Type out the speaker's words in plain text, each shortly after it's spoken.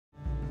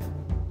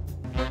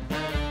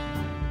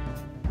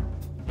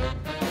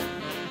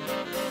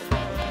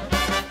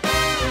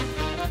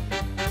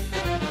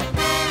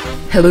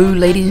Hello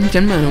ladies and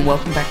gentlemen, and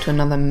welcome back to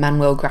another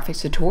Manuel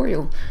Graphics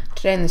tutorial.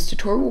 Today in this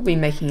tutorial we'll be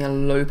making a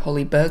low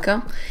poly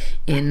burger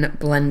in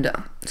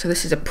Blender. So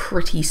this is a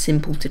pretty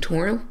simple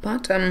tutorial,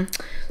 but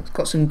it's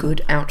got some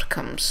good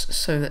outcomes,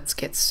 so let's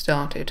get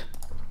started.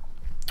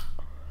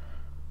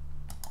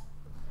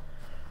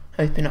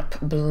 Open up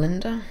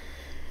Blender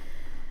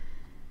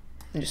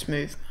and just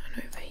move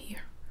mine over here.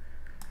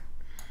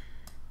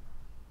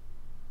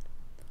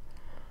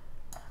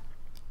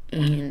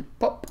 And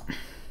pop.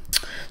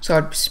 So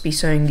I'll just be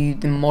showing you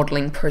the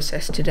modeling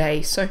process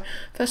today. So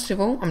first of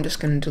all, I'm just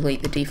going to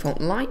delete the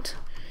default light,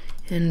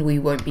 and we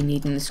won't be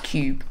needing this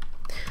cube.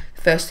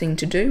 First thing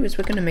to do is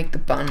we're going to make the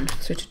bun.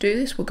 So to do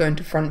this, we'll go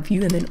into front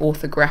view and then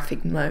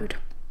orthographic mode.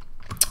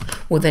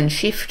 We'll then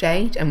shift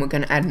A and we're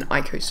going to add an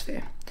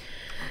icosphere.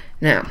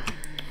 Now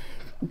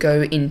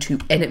go into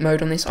edit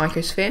mode on this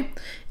icosphere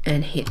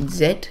and hit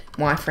Z,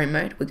 wireframe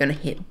mode. We're going to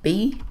hit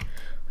B.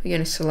 We're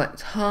going to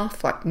select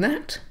half like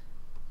that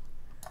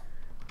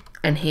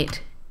and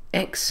hit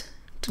X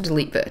to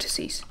delete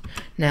vertices.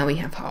 Now we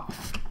have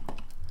half,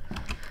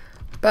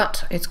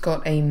 but it's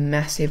got a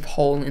massive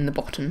hole in the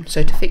bottom.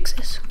 So to fix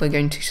this, we're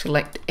going to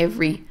select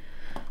we're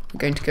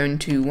going to go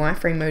into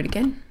wireframe mode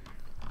again,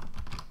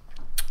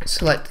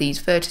 select these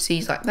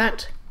vertices like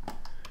that,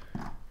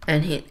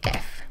 and hit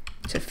F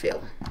to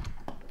fill.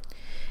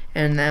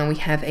 And now we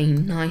have a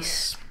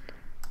nice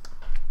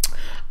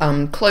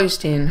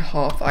closed in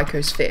half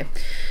icosphere.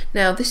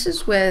 Now this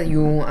is where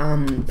your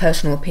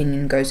personal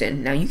opinion goes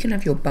in. Now you can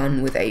have your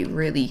bun with a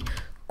really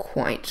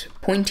quite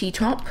pointy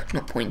top,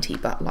 not pointy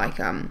but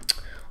like on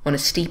a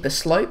steeper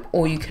slope,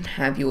 or you can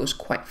have yours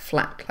quite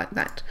flat like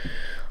that.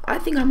 I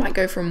think I might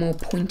go for a more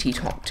pointy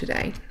top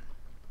today.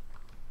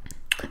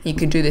 You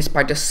can do this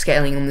by just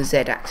scaling on the Z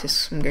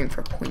axis. I'm going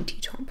for a pointy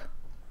top.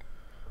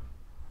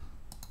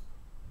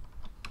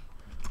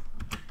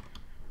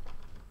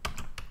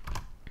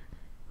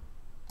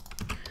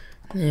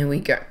 There we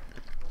go.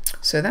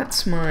 So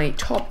that's my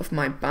top of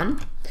my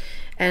bun.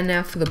 And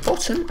now for the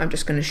bottom, I'm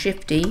just going to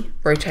shift D,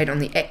 rotate on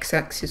the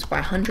x-axis by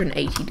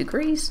 180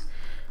 degrees,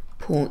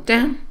 pull it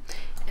down,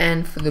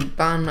 and for the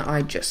bun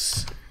I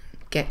just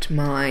get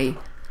my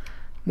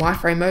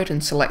wireframe mode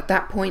and select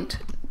that point,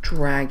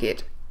 drag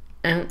it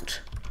out,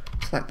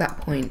 select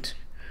that point,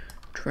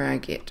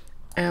 drag it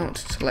out,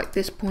 select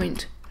this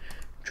point,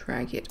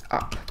 drag it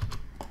up,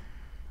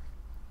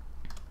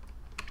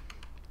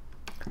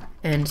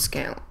 and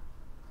scale.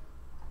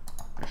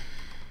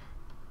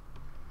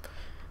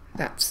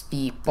 That's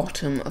the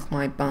bottom of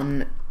my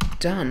bun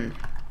done.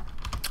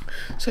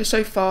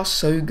 So far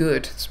so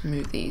good. Let's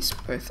move these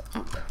both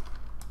up.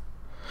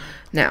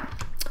 Now,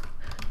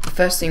 the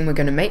first thing we're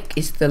going to make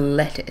is the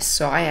lettuce.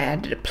 So I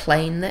added a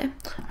plane there.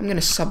 I'm going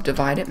to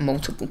subdivide it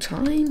multiple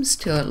times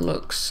till it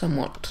looks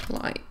somewhat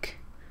like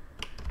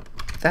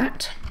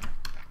that.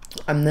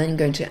 I'm then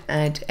going to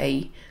add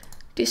a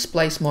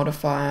displace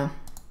modifier.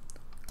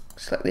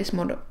 Select this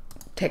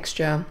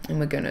texture, and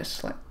we're going to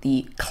select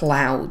the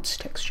clouds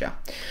texture.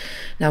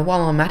 Now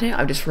while I'm at it,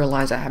 I've just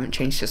realized I haven't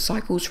changed the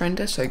cycles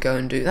render, so go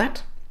and do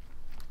that.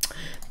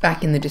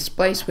 Back in the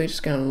displace, we're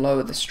just going to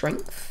lower the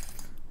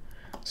strength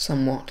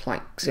somewhat,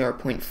 like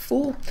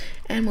 0.4,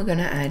 and we're going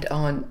to add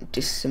our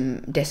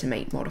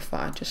decimate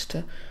modifier just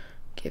to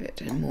give it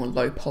a more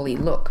low poly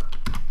look.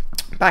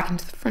 Back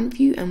into the front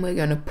view, and we're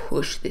going to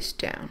push this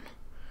down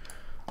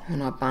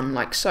on our bun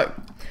like so.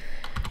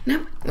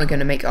 Now we're going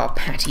to make our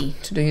patty.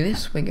 To do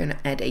this, we're going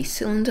to add a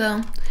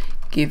cylinder,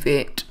 give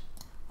it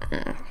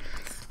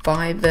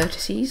 5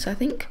 vertices, I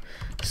think,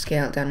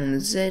 scale it down on the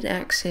Z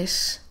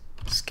axis,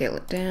 scale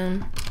it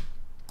down,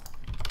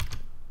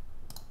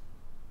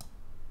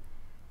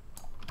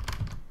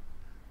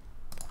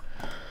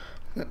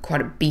 got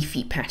quite a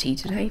beefy patty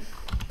today.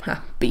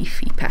 Ha,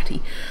 beefy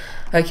patty.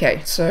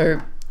 Okay,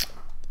 so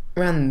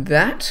around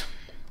that,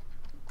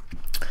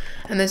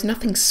 and there's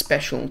nothing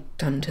special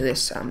done to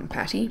this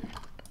patty.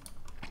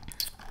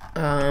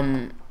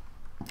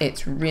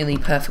 It's really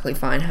perfectly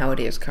fine how it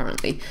is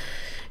currently.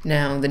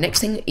 Now the next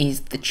thing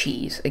is the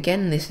cheese.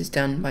 Again, this is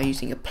done by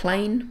using a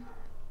plane.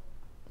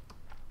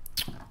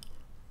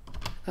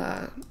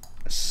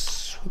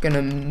 So we're going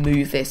to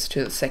move this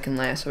to the second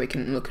layer so we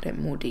can look at it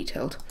more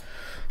detailed.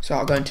 So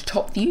I'll go into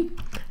top view,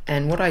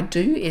 and what I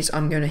do is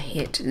I'm going to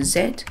hit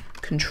Z,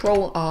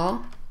 Control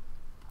R.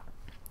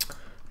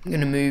 I'm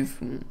going to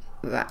move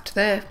that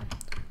there,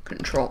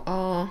 Control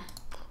R,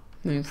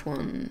 move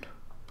one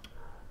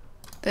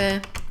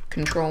there,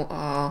 Control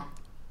R,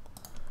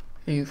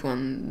 move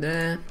one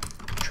there,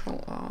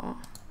 Control R,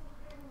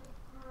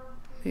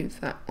 move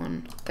that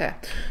one there.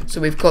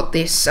 So we've got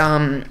this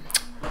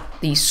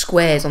these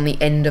squares on the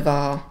end of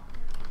our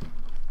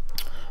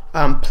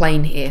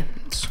plane here,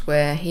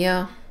 square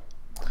here,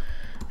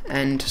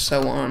 and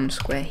so on,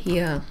 square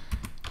here,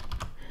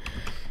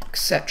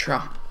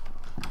 etc.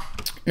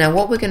 Now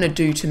what we're going to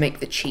do to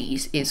make the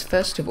cheese is,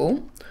 first of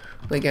all,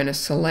 we're going to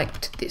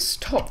select this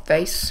top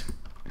face,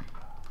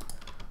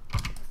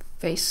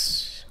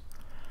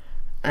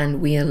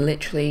 and we are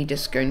literally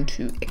just going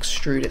to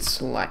extrude it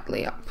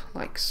slightly up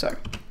like so.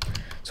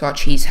 so our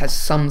cheese has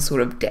some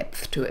sort of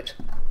depth to it.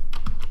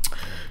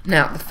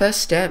 Now the first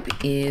step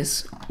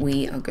is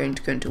we are going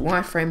to go into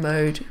wireframe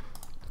mode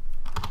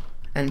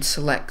and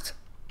select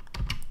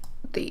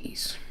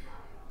this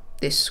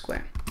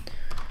square.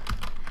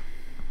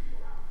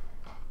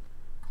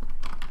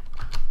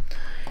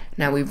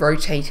 Now we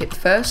rotate it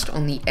first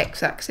on the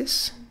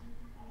x-axis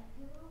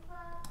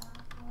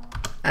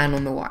and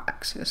on the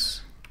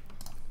y-axis,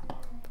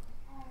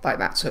 like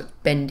that, so it's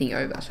bending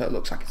over so it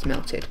looks like it's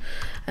melted,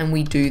 and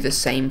we do the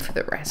same for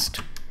the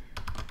rest.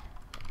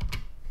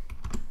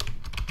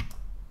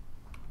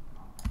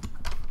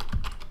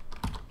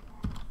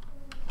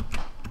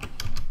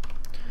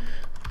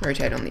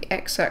 Rotate on the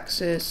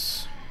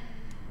x-axis,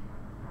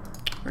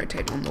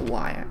 rotate on the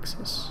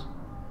y-axis.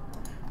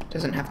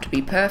 Doesn't have to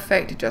be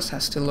perfect, it just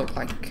has to look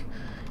like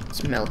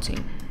it's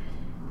melting.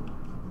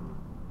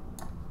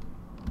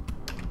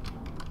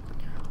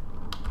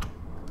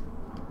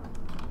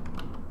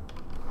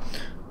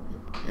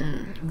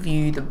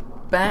 View the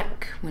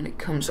back when it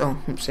comes. Oh,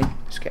 oopsie,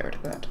 let's get rid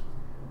of that.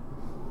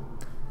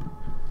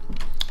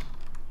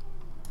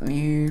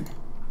 View.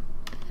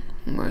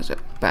 Where is it?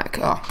 Back.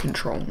 Ah,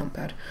 control, not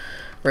bad.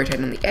 Rotate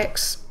on the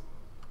X.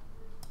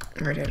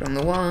 Rotate on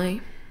the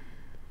Y.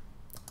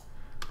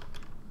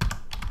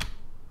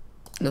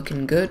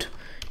 Looking good.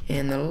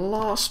 And the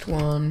last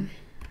one.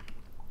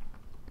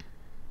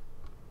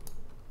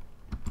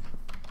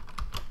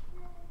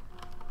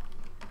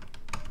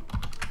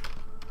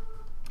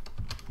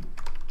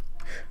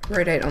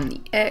 Rotate on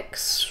the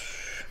X,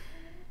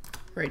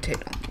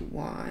 rotate on the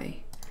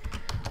Y,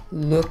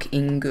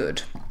 looking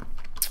good.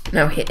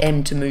 Now hit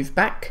M to move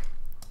back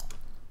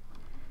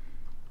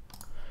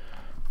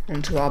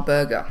onto our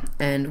burger,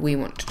 and we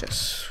want to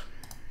just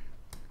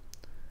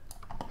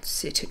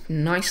sit it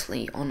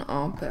nicely on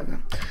our burger.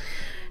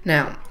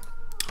 Now,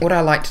 what I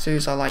like to do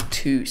is I like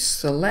to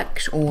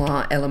select all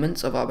our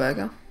elements of our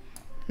burger,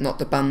 not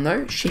the bun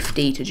though, Shift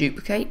D to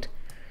duplicate,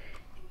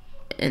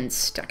 and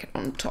stack it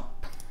on top.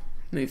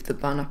 Move the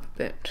bun up a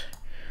bit,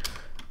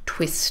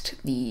 twist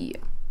the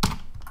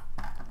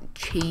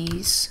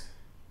cheese.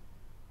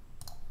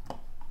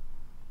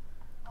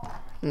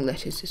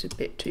 Lettuce is a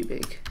bit too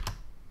big.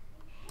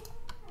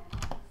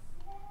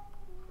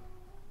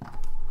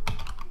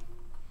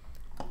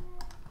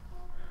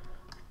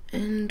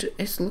 And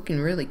it's looking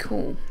really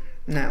cool.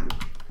 Now,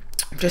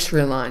 I've just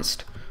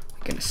realised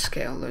we're going to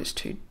scale those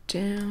two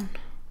down.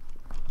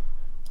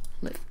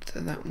 Lift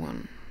that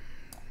one.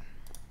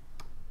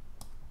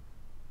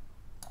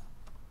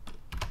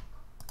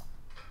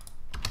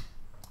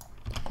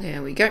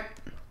 There we go.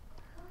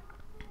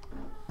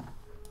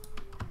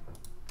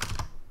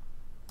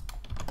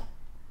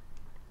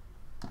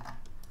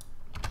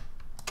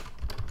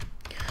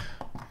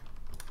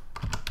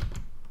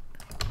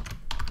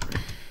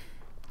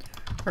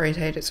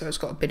 Rotate it so it's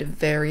got a bit of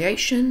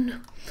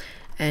variation,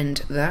 and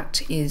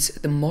that is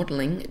the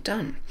modelling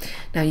done.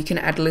 Now you can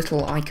add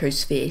little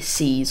icosphere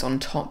C's on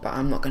top, but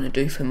I'm not going to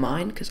do for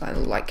mine because I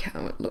like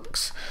how it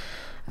looks.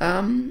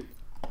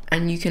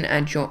 And you can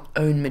add your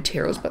own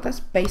materials, but that's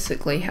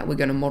basically how we're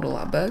going to model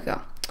our burger.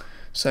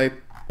 So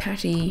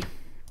patty,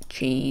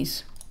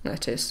 cheese,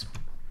 lettuce,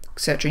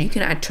 etc. You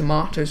can add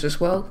tomatoes as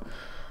well.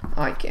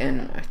 I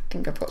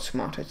think I've got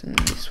tomatoes in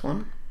this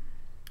one.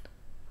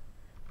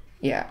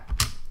 Yeah,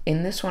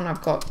 in this one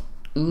I've got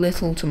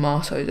little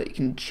tomatoes that you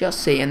can just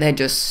see, and they're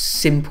just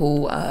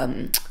simple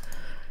 8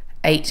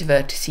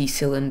 vertice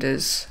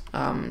cylinders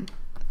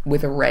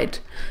with a red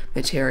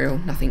material,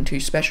 nothing too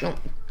special.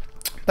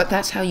 But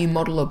that's how you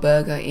model a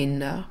burger in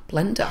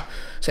Blender.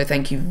 So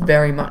thank you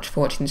very much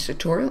for watching this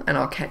tutorial, and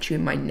I'll catch you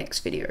in my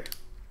next video.